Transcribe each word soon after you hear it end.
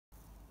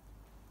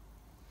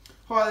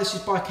Hi, this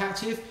is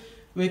Bikeactive.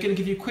 We're going to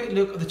give you a quick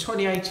look at the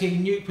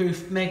 2018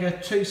 Nukeproof Mega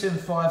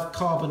 275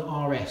 Carbon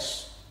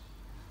RS.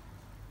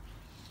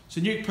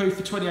 So Nukeproof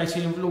for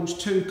 2018 have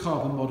launched two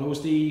carbon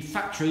models, the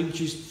factory,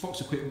 which is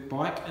Fox equipped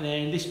bike, and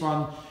then this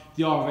one,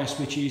 the RS,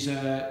 which is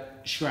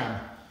SRAM.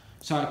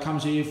 So it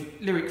comes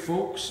with lyric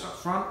forks up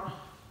front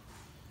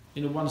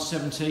in a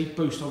 170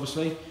 boost,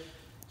 obviously,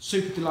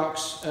 super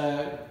deluxe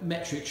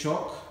metric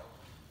shock,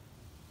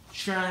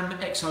 SRAM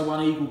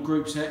XO1 Eagle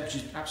group set, which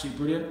is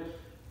absolutely brilliant.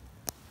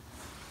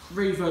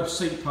 Reverb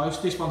seat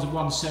post, this one's a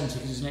 170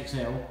 because it's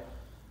an XL.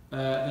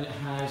 Then it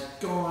has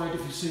guide,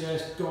 if you see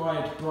there's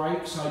guide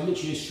brake, so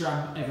literally is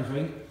SRAM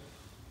everything.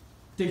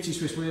 DT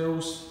Swiss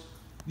wheels.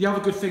 The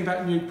other good thing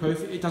about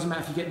Nukeproof, it doesn't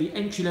matter if you get the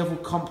entry level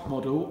comp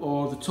model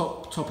or the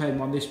top end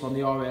one, this one,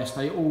 the RS,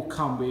 they all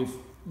come with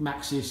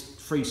Maxxis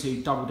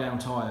 3C double down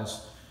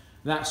tyres.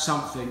 That's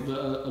something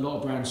that a lot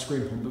of brands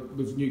scrimp on, but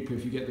with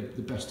Nukeproof you get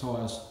the best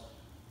tyres.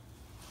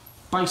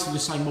 Basically the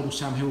same model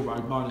Sam Hill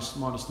Road minus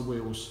the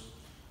wheels,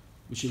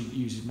 which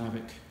uses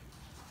Mavic.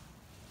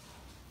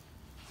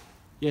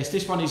 Yes,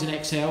 this one is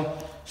an XL.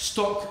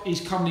 Stock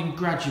is coming in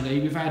gradually.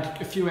 We've had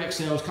a few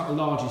XLs, a couple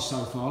of larges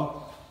so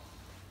far,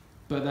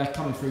 but they're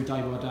coming through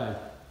day by day.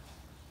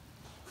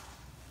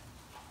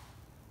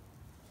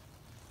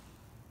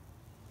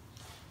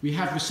 We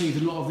have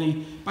received a lot of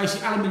the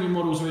basic aluminium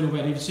models are in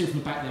already. You can see from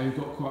the back there, we've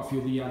got quite a few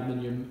of the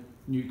aluminium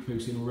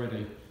Nukeproofs in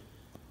already.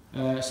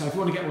 So if you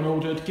want to get one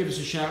ordered, give us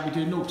a shout. We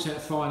do 0%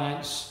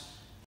 finance.